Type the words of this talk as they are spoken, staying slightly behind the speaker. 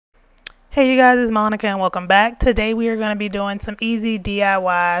Hey you guys, it's Monica and welcome back. Today we are going to be doing some easy DIY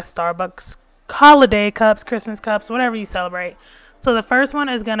Starbucks holiday cups, Christmas cups, whatever you celebrate. So the first one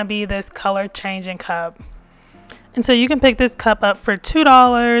is going to be this color changing cup. And so you can pick this cup up for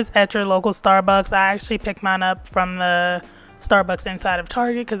 $2 at your local Starbucks. I actually picked mine up from the Starbucks inside of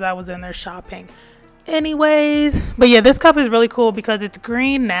Target because I was in there shopping anyways. But yeah, this cup is really cool because it's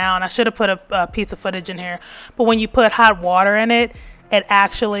green now, and I should have put a piece of footage in here, but when you put hot water in it, it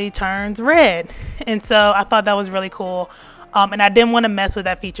actually turns red. And so I thought that was really cool, and I didn't want to mess with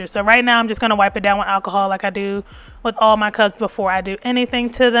that feature. So right now I'm just going to wipe it down with alcohol like I do with all my cups before I do anything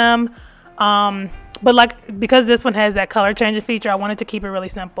to them. But like, because this one has that color changing feature, I wanted to keep it really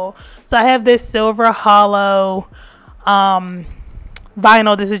simple. So I have this silver hollow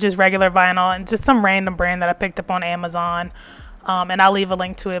vinyl. This is just regular vinyl and just some random brand that I picked up on Amazon, and I'll leave a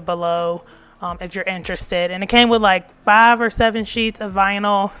link to it below if you're interested. And it came with like 5 or 7 sheets of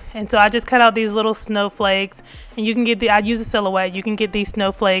vinyl, and so I just cut out these little snowflakes, and you can get I use a Silhouette. You can get these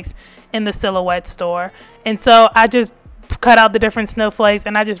snowflakes in the Silhouette store, and so I just cut out the different snowflakes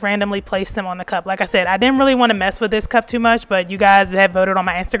and I just randomly placed them on the cup. Like I said, I didn't really want to mess with this cup too much, but you guys have voted on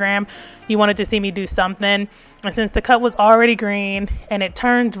my Instagram. You wanted to see me do something, and since the cup was already green and it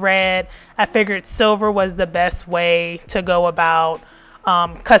turns red, I figured silver was the best way to go about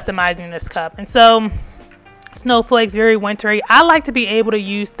customizing this cup. And so snowflakes, very wintry. I like to be able to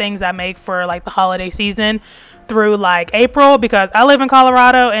use things I make for like the holiday season through like April, because I live in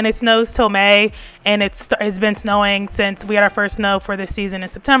Colorado and it snows till May, and it's been snowing since we had our first snow for this season in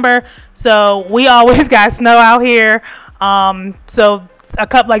September. So we always got snow out here. So a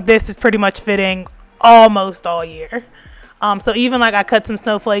cup like this is pretty much fitting almost all year. So even like I cut some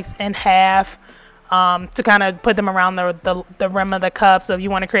snowflakes in half to kind of put them around the rim of the cup. So if you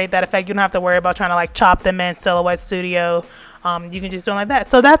want to create that effect, you don't have to worry about trying to like chop them in Silhouette Studio. You can just do it like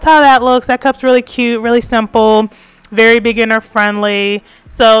that. So that's how that looks. That cup's really cute, really simple, very beginner friendly.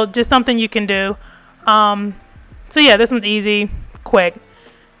 So just something you can do. So yeah, this one's easy, quick.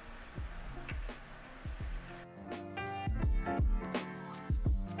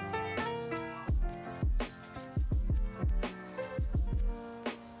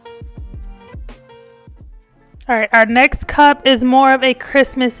 All right, our next cup is more of a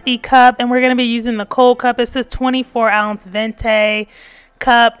Christmas-y cup, and we're going to be using the cold cup. It's this 24-ounce Venti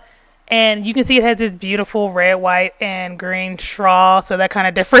cup, and you can see it has this beautiful red, white, and green straw, so that kind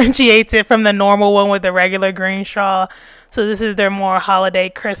of differentiates it from the normal one with the regular green straw. So this is their more holiday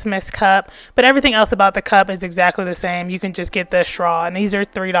Christmas cup, but everything else about the cup is exactly the same. You can just get the straw, and these are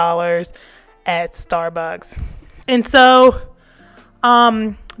 $3 at Starbucks. And so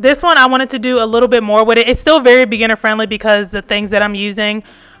this one I wanted to do a little bit more with it. It's still very beginner friendly because the things that I'm using,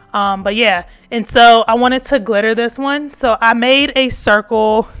 but yeah. And so I wanted to glitter this one, so I made a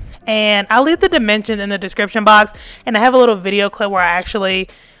circle, and I'll leave the dimensions in the description box, and I have a little video clip where I actually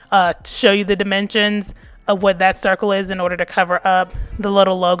show you the dimensions of what that circle is in order to cover up the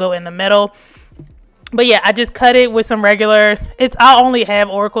little logo in the middle. But yeah, I just cut it with some regular, I only have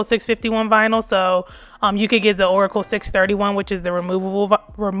Oracle 651 vinyl, so you could get the Oracle 631, which is the removable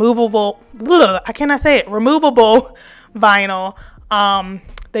vinyl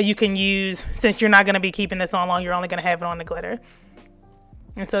that you can use, since you're not going to be keeping this on long. You're only going to have it on the glitter.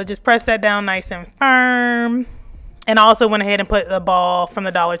 And so just press that down nice and firm. And I also went ahead and put the ball from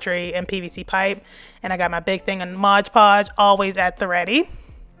the Dollar Tree in PVC pipe. And I got my big thing in Mod Podge, always at the ready.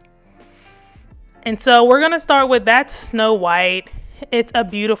 And so we're going to start with that Snow White. It's a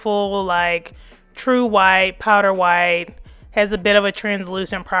beautiful, like, true white, powder white, has a bit of a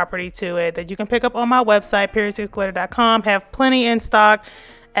translucent property to it that you can pick up on my website, period6glitter.com. Have plenty in stock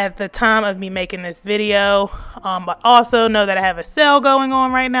at the time of me making this video, but also know that I have a sale going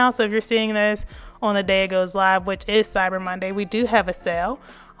on right now. So if you're seeing this on the day it goes live, which is Cyber Monday, we do have a sale.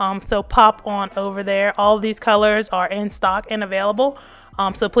 So pop on over there. All of these colors are in stock and available.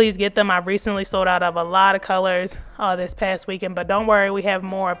 So please get them. I've recently sold out of a lot of colors this past weekend, but don't worry, we have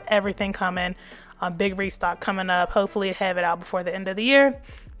more of everything coming. Big restock coming up. Hopefully have it out before the end of the year.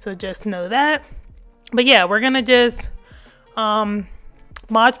 So just know that. But yeah, we're going to just Mod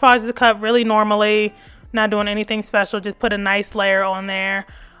Podge the cup really normally, not doing anything special. Just put a nice layer on there.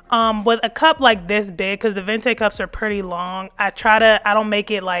 With a cup like this big, because the Venti cups are pretty long, I don't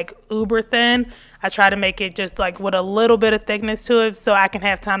make it like uber thin. I try to make it just like with a little bit of thickness to it, so I can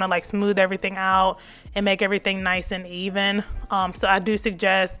have time to like smooth everything out and make everything nice and even. So I do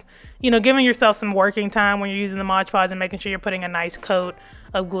suggest, giving yourself some working time when you're using the Mod Podge and making sure you're putting a nice coat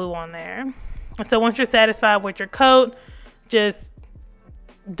of glue on there. And so once you're satisfied with your coat, just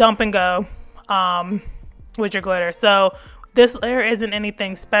dump and go with your glitter. So This layer isn't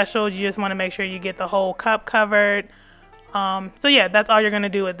anything special. You just want to make sure you get the whole cup covered. So yeah, that's all you're going to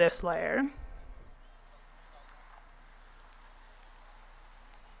do with this layer.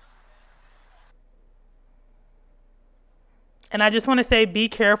 And I just want to say, be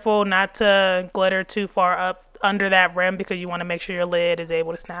careful not to glitter too far up under that rim, because you want to make sure your lid is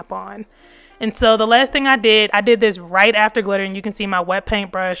able to snap on. And so the last thing I did this right after glittering. You can see my wet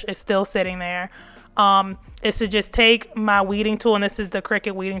paintbrush is still sitting there. Is to just take my weeding tool, and this is the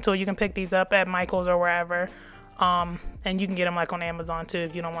Cricut weeding tool. You can pick these up at Michael's or wherever. And you can get them like on Amazon too.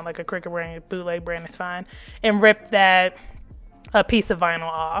 If you don't want like a Cricut brand, bootleg brand is fine. And rip that a piece of vinyl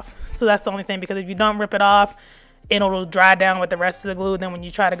off. So that's the only thing, because if you don't rip it off, it'll dry down with the rest of the glue. Then when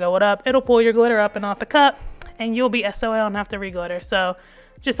you try to go it up, it'll pull your glitter up and off the cup, and you'll be SOL and have to re-glitter. So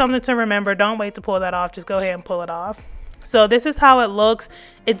just something to remember. Don't wait to pull that off. Just go ahead and pull it off. So this is how it looks.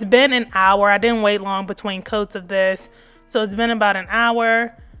 It's been an hour. I didn't wait long between coats of this. So it's been about an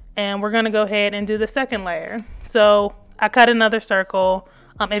hour, and we're going to go ahead and do the second layer. So I cut another circle.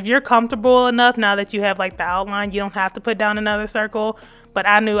 If you're comfortable enough, now that you have like the outline, you don't have to put down another circle. But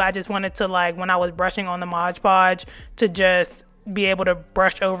I knew I just wanted to, like, when I was brushing on the Mod Podge, to just be able to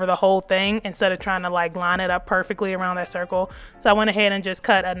brush over the whole thing instead of trying to like line it up perfectly around that circle. So I went ahead and just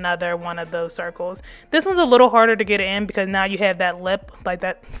cut another one of those circles. This one's a little harder to get in, because now you have that lip, like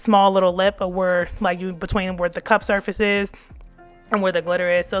that small little lip of where, like, you between where the cup surface is and where the glitter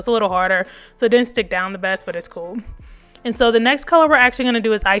is. So it's a little harder. So it didn't stick down the best, but it's cool. And so the next color we're actually going to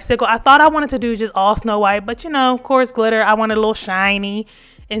do is Icicle. I thought I wanted to do just all Snow White, but you know, of course, glitter, I wanted a little shiny.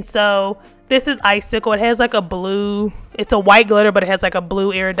 And so this is Icicle. It has like a blue, it's a white glitter, but it has like a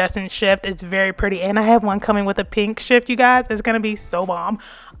blue iridescent shift. It's very pretty. And I have one coming with a pink shift, you guys. It's going to be so bomb.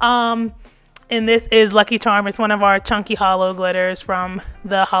 And this is Lucky Charm. It's one of our chunky hollow glitters from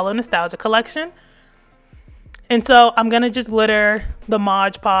the Hollow Nostalgia collection. And so I'm going to just glitter the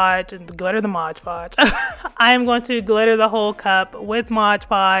Mod Podge, I am going to glitter the whole cup with Mod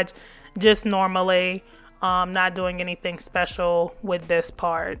Podge, just normally, not doing anything special with this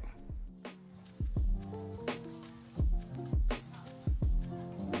part.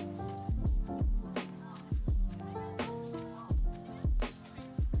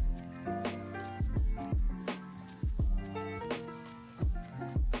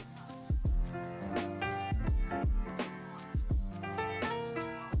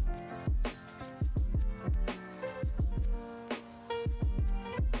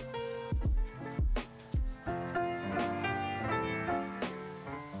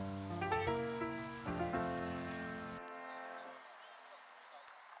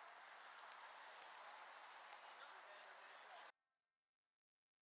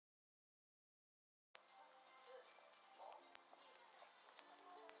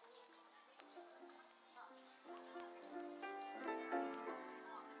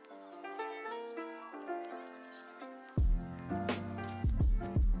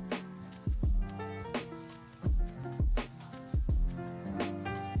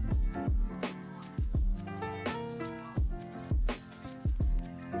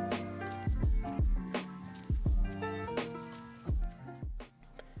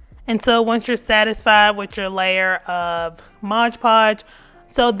 And so once you're satisfied with your layer of Mod Podge,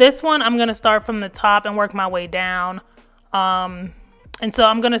 so this one I'm going to start from the top and work my way down. And so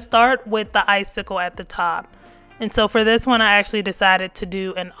I'm going to start with the Icicle at the top. And so for this one, I actually decided to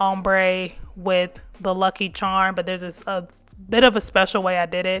do an ombre with the Lucky Charm, but there's a bit of a special way I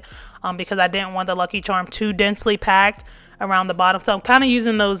did it, because I didn't want the Lucky Charm too densely packed around the bottom. So I'm kind of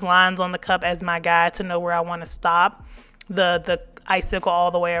using those lines on the cup as my guide to know where I want to stop the Icicle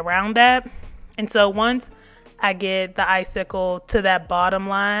all the way around that. And so once I get the Icicle to that bottom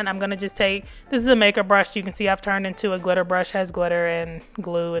line, I'm going to just take, this is a makeup brush. You can see I've turned into a glitter brush, has glitter and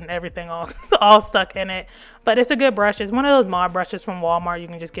glue and everything all stuck in it. But it's a good brush. It's one of those mod brushes from Walmart you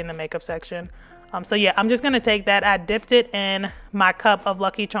can just get in the makeup section. So yeah, I'm just going to take that. I dipped it in my cup of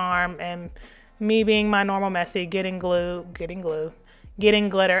Lucky Charm, and me being my normal messy, getting glitter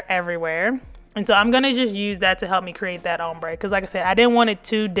everywhere. And so I'm going to just use that to help me create that ombre. Because like I said, I didn't want it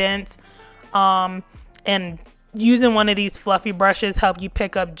too dense. And using one of these fluffy brushes help you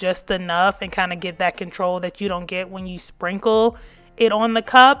pick up just enough and kind of get that control that you don't get when you sprinkle it on the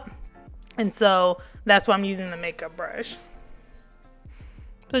cup. And so that's why I'm using the makeup brush.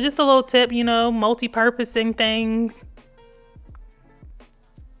 So just a little tip, you know, multi-purposing things.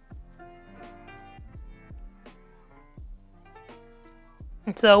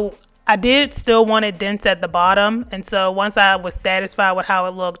 And so I did still want it dense at the bottom, and so once I was satisfied with how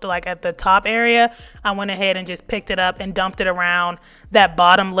it looked like at the top area, I went ahead and just picked it up and dumped it around that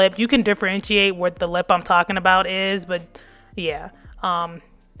bottom lip. You can differentiate what the lip I'm talking about is, but Yeah.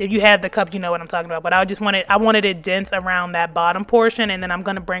 If you have the cup, you know what I'm talking about. But I wanted it dense around that bottom portion, and then I'm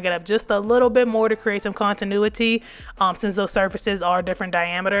going to bring it up just a little bit more to create some continuity, since those surfaces are different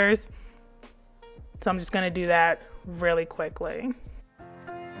diameters. So I'm just going to do that really quickly.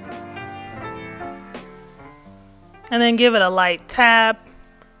 And then give it a light tap.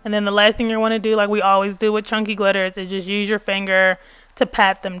 And then the last thing you want to do, like we always do with chunky glitters, is just use your finger to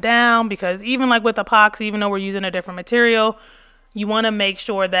pat them down, because even like with epoxy, even though we're using a different material, you want to make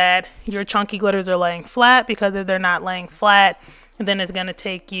sure that your chunky glitters are laying flat, because if they're not laying flat, then it's going to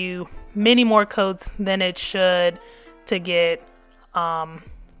take you many more coats than it should to get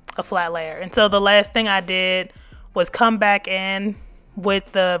a flat layer. And so the last thing I did was come back in with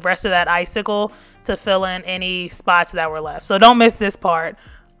the rest of that icicle to fill in any spots that were left. So don't miss this part.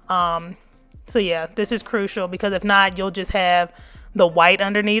 So yeah, this is crucial, because if not, you'll just have the white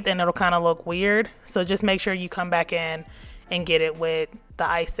underneath and it'll kind of look weird. So just make sure you come back in and get it with the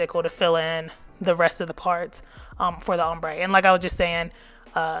icicle to fill in the rest of the parts for the ombre. And like I was just saying,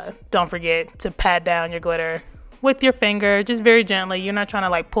 don't forget to pat down your glitter with your finger, just very gently. You're not trying to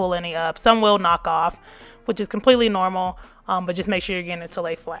like pull any up. Some will knock off, which is completely normal, but just make sure you're getting it to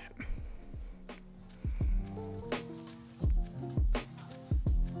lay flat.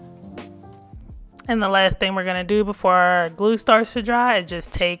 And the last thing we're going to do before our glue starts to dry is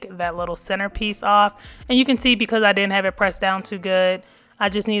just take that little centerpiece off. And you can see, because I didn't have it pressed down too good, I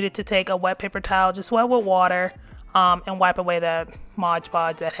just needed to take a wet paper towel, just wet with water, and wipe away that Mod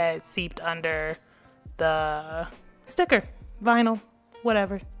Podge that had seeped under the sticker, vinyl,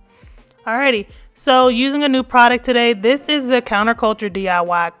 whatever. Alrighty, so using a new product today. This is the Counterculture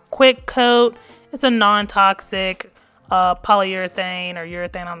DIY Quick Coat. It's a non-toxic polyurethane or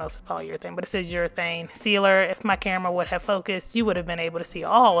urethane, I don't know if it's polyurethane, but it says urethane sealer. If my camera would have focused, you would have been able to see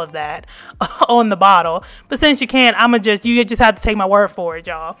all of that on the bottle. But since you can't, you just have to take my word for it,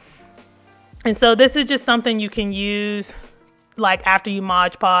 y'all. And so this is just something you can use like after you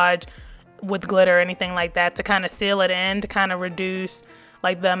Mod Podge with glitter or anything like that, to kind of seal it in, to kind of reduce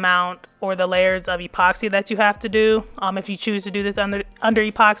like the amount or the layers of epoxy that you have to do. If you choose to do this under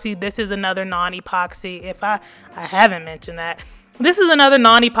epoxy, this is another non-epoxy. If I haven't mentioned that, this is another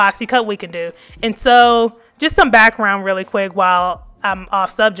non-epoxy cut we can do. And so just some background really quick while I'm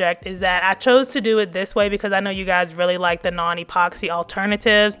off subject is that I chose to do it this way because I know you guys really like the non-epoxy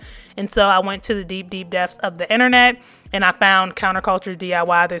alternatives. And so I went to the deep depths of the internet and I found Counterculture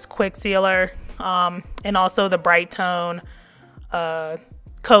DIY, this quick sealer, and also the Brite Tone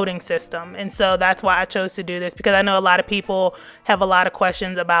coating system. And so that's why I chose to do this, because I know a lot of people have a lot of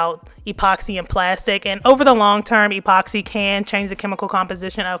questions about epoxy and plastic, and over the long term epoxy can change the chemical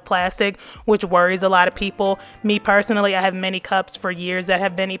composition of plastic, which worries a lot of people. Me personally, I have many cups for years that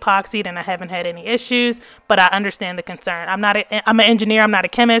have been epoxied and I haven't had any issues, but I understand the concern. I'm an engineer, I'm not a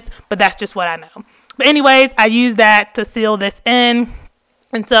chemist, but that's just what I know. But anyways, I use that to seal this in,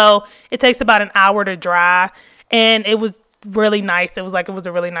 and so it takes about an hour to dry, and it was really nice. It was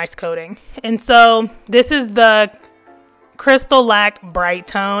a really nice coating. And so this is the Crystalc Brite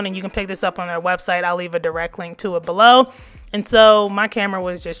Tone, and you can pick this up on their website. I'll leave a direct link to it below. And so my camera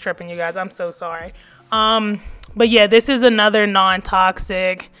was just tripping, you guys. I'm so sorry. But yeah, this is another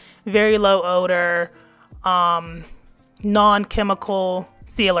non-toxic, very low odor, non-chemical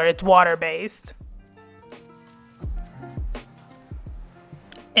sealer. It's water-based.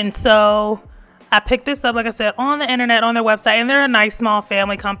 And so I picked this up, like I said, on the internet, on their website, and they're a nice small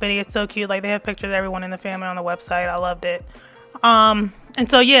family company. It's so cute. Like, they have pictures of everyone in the family on the website. I loved it. And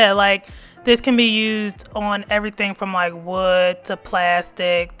so yeah, like, this can be used on everything from like wood to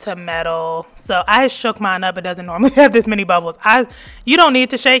plastic to metal. So I shook mine up. It doesn't normally have this many bubbles. You don't need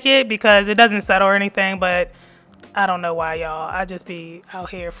to shake it because it doesn't settle or anything, but I don't know why, y'all. I just be out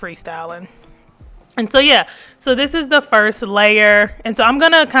here freestyling. And so yeah, so this is the first layer, and so I'm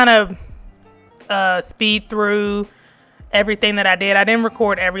gonna kind of speed through everything that I did. I didn't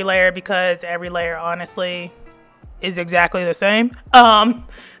record every layer because every layer honestly is exactly the same.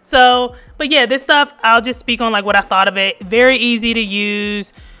 But yeah, this stuff I'll just speak on like what I thought of it. Very easy to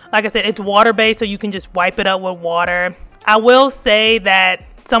use. Like I said, it's water based, so you can just wipe it up with water. I will say that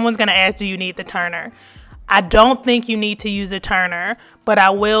someone's gonna ask, do you need the turner? I don't think you need to use a turner, but I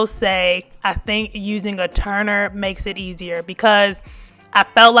will say I think using a turner makes it easier, because I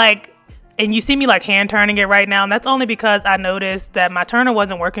felt like, and you see me like hand turning it right now, and that's only because I noticed that my turner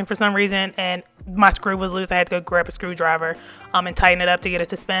wasn't working for some reason and my screw was loose. I had to go grab a screwdriver and tighten it up to get it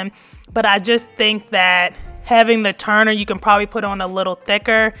to spin. But I just think that having the turner, you can probably put on a little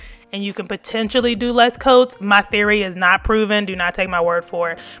thicker and you can potentially do less coats. My theory is not proven. Do not take my word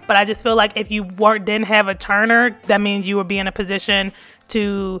for it. But I just feel like if you didn't have a turner, that means you would be in a position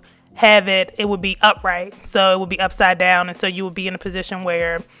to have it would be upright. So it would be upside down. And so you would be in a position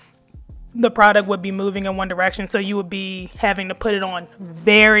where the product would be moving in one direction. So you would be having to put it on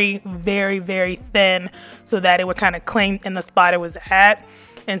very, very, very thin so that it would kind of cling in the spot it was at.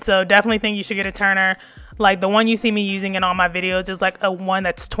 And so definitely think you should get a turner. Like the one you see me using in all my videos is like a one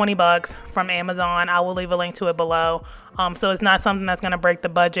that's 20 bucks from Amazon. I will leave a link to it below. So it's not something that's going to break the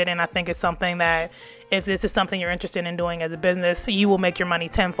budget. And I think it's something that if this is something you're interested in doing as a business, you will make your money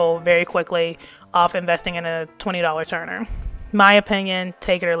tenfold very quickly off investing in a $20 turner. My opinion,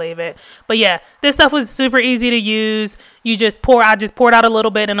 take it or leave it. But yeah, this stuff was super easy to use. I just poured out a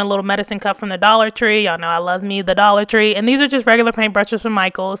little bit in a little medicine cup from the Dollar Tree. Y'all know I love me the Dollar Tree. And these are just regular paintbrushes from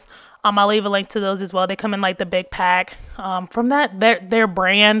Michaels. I'll leave a link to those as well. They come in like the big pack. From their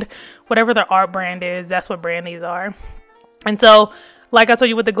brand, whatever their art brand is, that's what brand these are. And so, like I told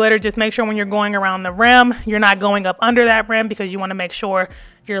you with the glitter, just make sure when you're going around the rim, you're not going up under that rim because you want to make sure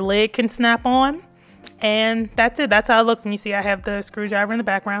your lid can snap on. And that's it. That's how it looks. And you see I have the screwdriver in the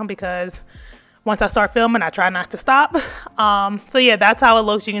background because once I start filming, I try not to stop. So yeah, that's how it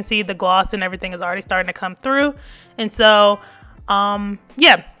looks. You can see the gloss and everything is already starting to come through. And so,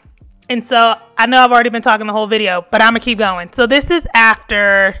 yeah. And so I know I've already been talking the whole video, but I'm gonna keep going. So this is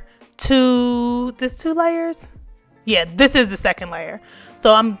after two layers. Yeah, this is the second layer.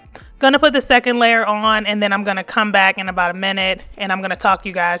 So I'm gonna put the second layer on and then I'm gonna come back in about a minute and I'm gonna talk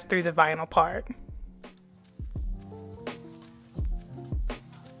you guys through the vinyl part.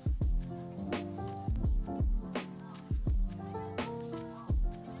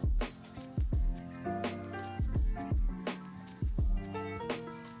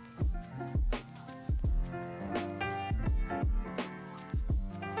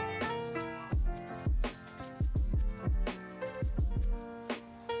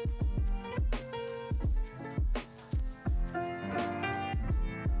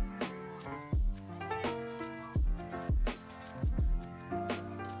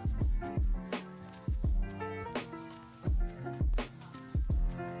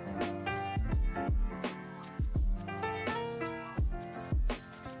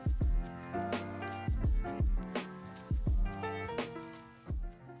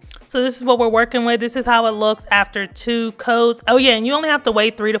 So this is what we're working with. This is how it looks after 2 coats. Oh yeah, and you only have to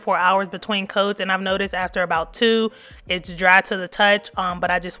wait 3 to 4 hours between coats. And I've noticed after about 2, it's dry to the touch. But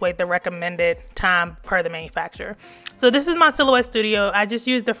I just wait the recommended time per the manufacturer. So this is my Silhouette Studio. I just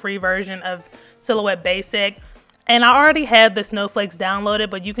used the free version of Silhouette Basic. And I already had the snowflakes downloaded,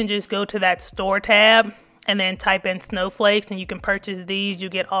 but you can just go to that store tab and then type in snowflakes and you can purchase these. You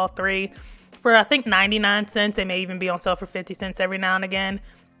get all 3 for I think 99 cents. They may even be on sale for 50 cents every now and again.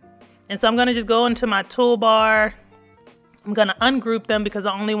 And so I'm going to just go into my toolbar. I'm going to ungroup them because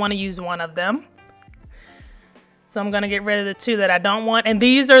I only want to use one of them. So I'm going to get rid of the 2 that I don't want. And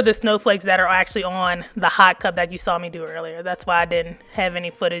these are the snowflakes that are actually on the hot cup that you saw me do earlier. That's why I didn't have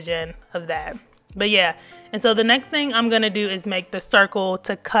any footage in of that. But yeah, and so the next thing I'm going to do is make the circle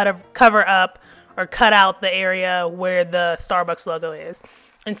to cover up or cut out the area where the Starbucks logo is.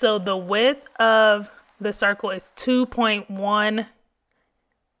 And so the width of the circle is 2.188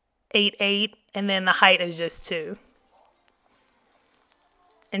 and then the height is just 2.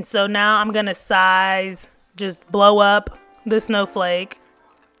 And so now I'm gonna just blow up the snowflake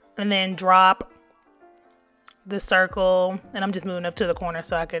and then drop the circle, and I'm just moving up to the corner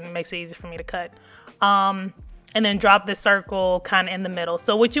so it makes it easy for me to cut. And then drop the circle kind of in the middle.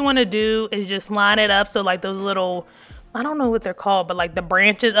 So what you want to do is just line it up so like those little, I don't know what they're called, but like the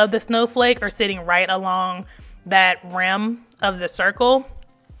branches of the snowflake are sitting right along that rim of the circle.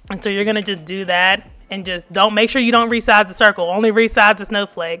 And so you're going to just do that and just make sure you don't resize the circle, only resize the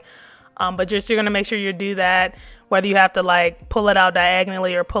snowflake. But you're going to make sure you do that, whether you have to like pull it out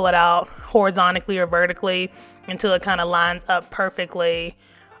diagonally or pull it out horizontally or vertically until it kind of lines up perfectly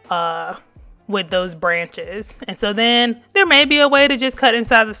with those branches. And so then there may be a way to just cut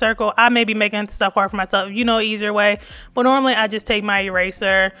inside the circle. I may be making stuff hard for myself, easier way. But normally I just take my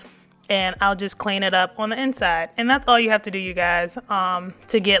eraser and I'll just clean it up on the inside. And that's all you have to do, you guys,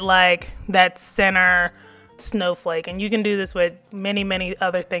 to get like that center snowflake. And you can do this with many, many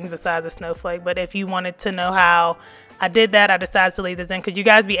other things besides a snowflake. But if you wanted to know how I did that, I decided to leave this in because you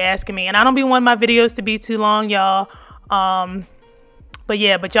guys be asking me. And I don't be wanting my videos to be too long, y'all. But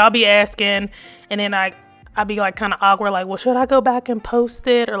yeah, y'all be asking. And then I'd be like kind of awkward, like, well, should I go back and post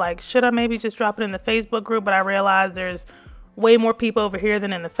it? Or like, should I maybe just drop it in the Facebook group? But I realized there's way more people over here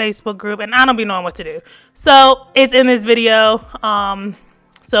than in the Facebook group, and I don't be knowing what to do. So it's in this video.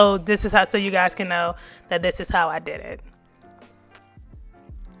 So So this is how, so you guys can know that this is how I did it.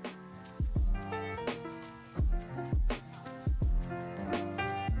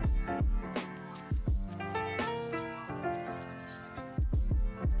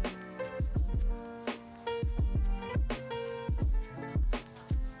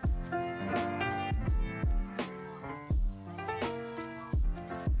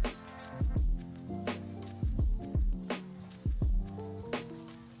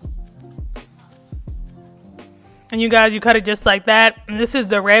 And you guys, you cut it just like that. And this is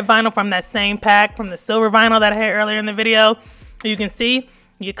the red vinyl from that same pack, from the silver vinyl that I had earlier in the video. You can see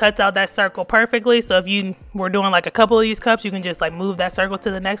you cut out that circle perfectly. So if you were doing like a couple of these cups, you can just like move that circle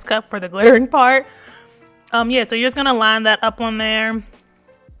to the next cup for the glittering part. Yeah, so you're just gonna line that up on there.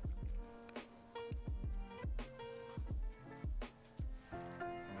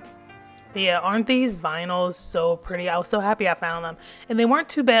 Yeah, aren't these vinyls so pretty? I was so happy I found them. And they weren't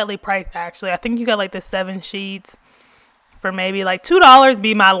too badly priced, actually. I think you got like the 7 sheets for maybe like $2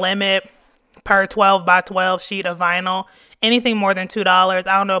 be my limit per 12 by 12 sheet of vinyl. Anything more than $2, I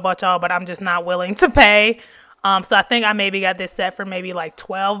don't know about y'all, but I'm just not willing to pay. So I think I maybe got this set for maybe like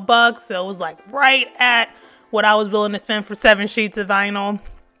 12 bucks. So it was like right at what I was willing to spend for 7 sheets of vinyl.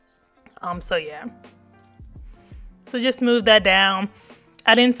 So yeah. So just move that down.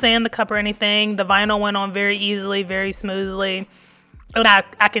 I didn't sand the cup or anything. The vinyl went on very easily, very smoothly. And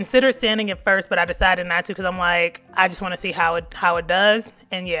I considered sanding it first, but I decided not to because I'm like, I just want to see how it does.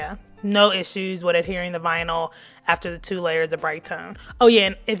 And yeah, no issues with adhering the vinyl after the 2 layers of Brite Tone. Oh yeah,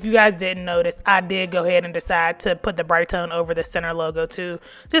 and if you guys didn't notice, I did go ahead and decide to put the Brite Tone over the center logo too,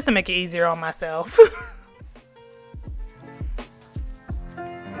 just to make it easier on myself.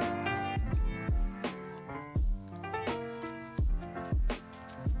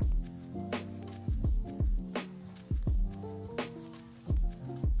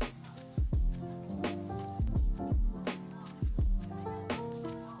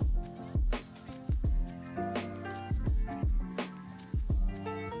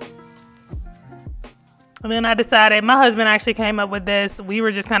 And then I decided, my husband actually came up with this. We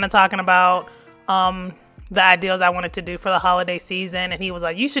were just kind of talking about the ideals I wanted to do for the holiday season. And he was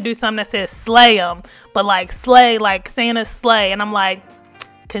like, you should do something that says slay 'em, but like slay, like Santa's sleigh. And I'm like,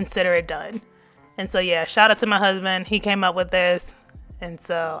 consider it done. And so, yeah, shout out to my husband. He came up with this. And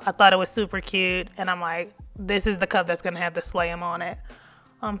so I thought it was super cute. And I'm like, this is the cup that's going to have the slay 'em on it.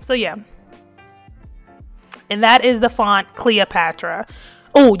 So, yeah. And that is the font Cleopatra.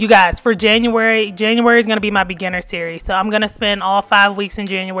 Oh, you guys, for January is going to be my beginner series. So I'm going to spend all 5 weeks in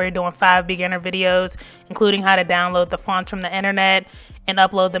January doing 5 beginner videos, including how to download the fonts from the internet and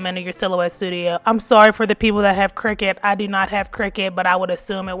upload them into your Silhouette Studio. I'm sorry for the people that have Cricut. I do not have Cricut, but I would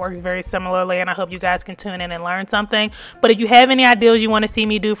assume it works very similarly, and I hope you guys can tune in and learn something. But if you have any ideas you want to see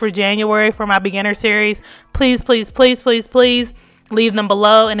me do for January for my beginner series, please, please, please, please, please, leave them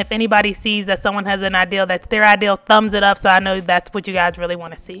below. And if anybody sees that someone has an ideal that's their ideal, thumbs it up so I know that's what you guys really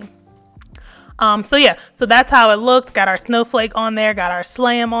want to see. So yeah, so that's how it looks. Got our snowflake on there, got our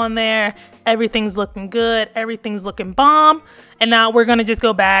slam on there. Everything's looking good, everything's looking bomb. And now we're gonna just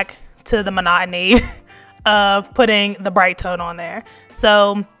go back to the monotony of putting the Brite Tone on there.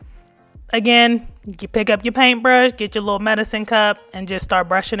 So again, you pick up your paintbrush, get your little medicine cup, and just start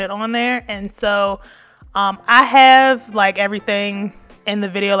brushing it on there. And so I have like everything in the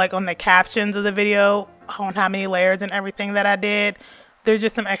video, like on the captions of the video, on how many layers and everything that I did. There's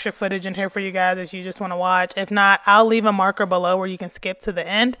just some extra footage in here for you guys if you just want to watch. If not, I'll leave a marker below where you can skip to the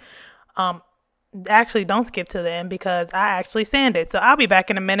end. Actually, don't skip to the end because I actually sanded. So I'll be back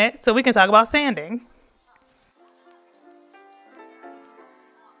in a minute so we can talk about sanding.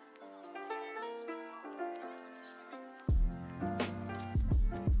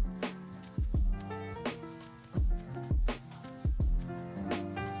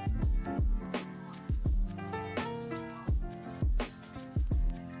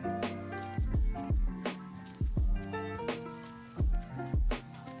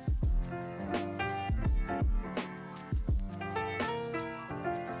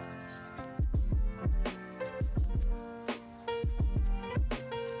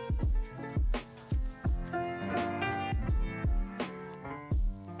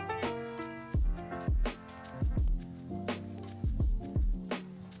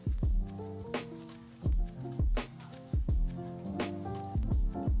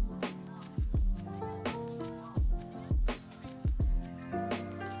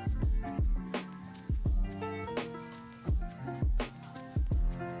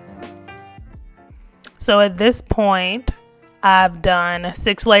 So at this point, I've done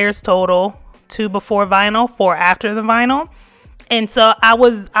 6 layers total, 2 before vinyl, 4 after the vinyl. And so I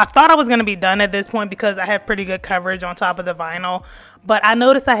thought I was going to be done at this point because I have pretty good coverage on top of the vinyl. But I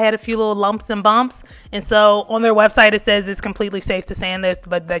noticed I had a few little lumps and bumps. And so on their website, it says it's completely safe to sand this,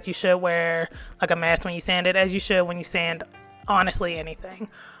 but that you should wear like a mask when you sand it, as you should when you sand honestly anything.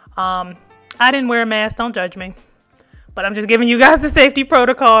 I didn't wear a mask. Don't judge me. But I'm just giving you guys the safety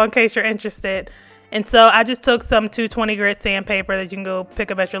protocol in case you're interested. And so I just took some 220 grit sandpaper that you can go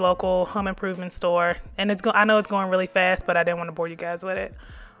pick up at your local home improvement store. And I know it's going really fast, but I didn't want to bore you guys with it.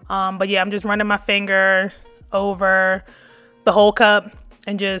 But yeah, I'm just running my finger over the whole cup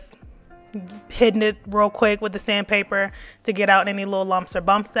and just hitting it real quick with the sandpaper to get out any little lumps or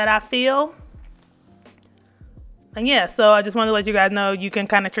bumps that I feel. And yeah, so I just wanted to let you guys know you can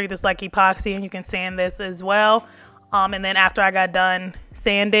kind of treat this like epoxy and you can sand this as well. And then after I got done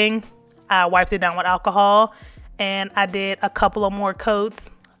sanding, I wiped it down with alcohol and I did a couple of more coats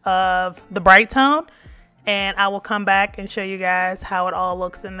of the Brite Tone, and I will come back and show you guys how it all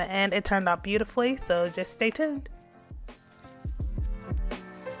looks in the end. It turned out beautifully, so just stay tuned.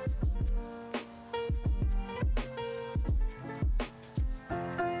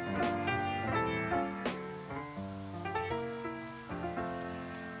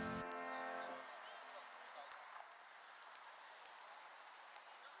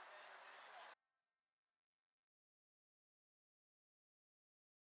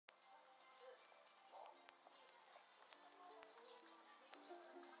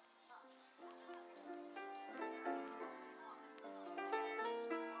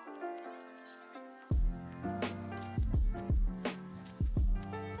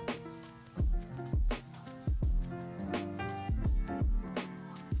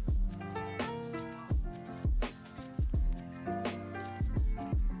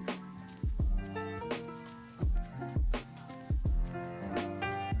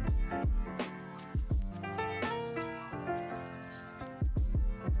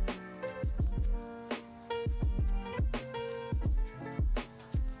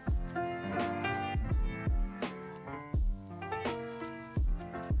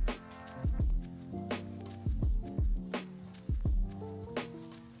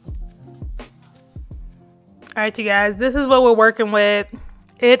 All right, you guys, this is what we're working with.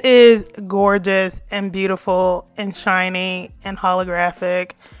 It is gorgeous and beautiful and shiny and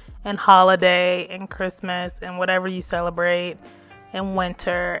holographic and holiday and Christmas and whatever you celebrate and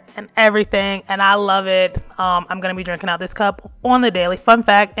winter and everything. And I love it. I'm going to be drinking out this cup on the daily. Fun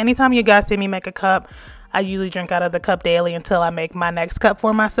fact, anytime you guys see me make a cup, I usually drink out of the cup daily until I make my next cup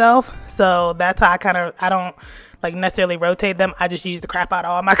for myself. So that's how I don't like necessarily rotate them. I just use the crap out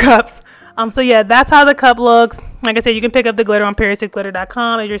of all my cups. So yeah, that's how the cup looks. Like I said, you can pick up the glitter on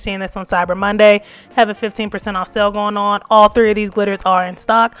period6glitter.com. As you're seeing this on Cyber Monday, have a 15% off sale going on. All three of these glitters are in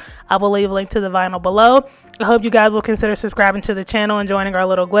stock. I will leave a link to the vinyl below. I hope you guys will consider subscribing to the channel and joining our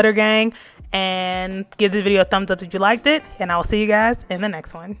little glitter gang, and give the video a thumbs up if you liked it, and I will see you guys in the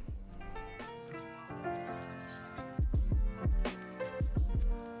next one.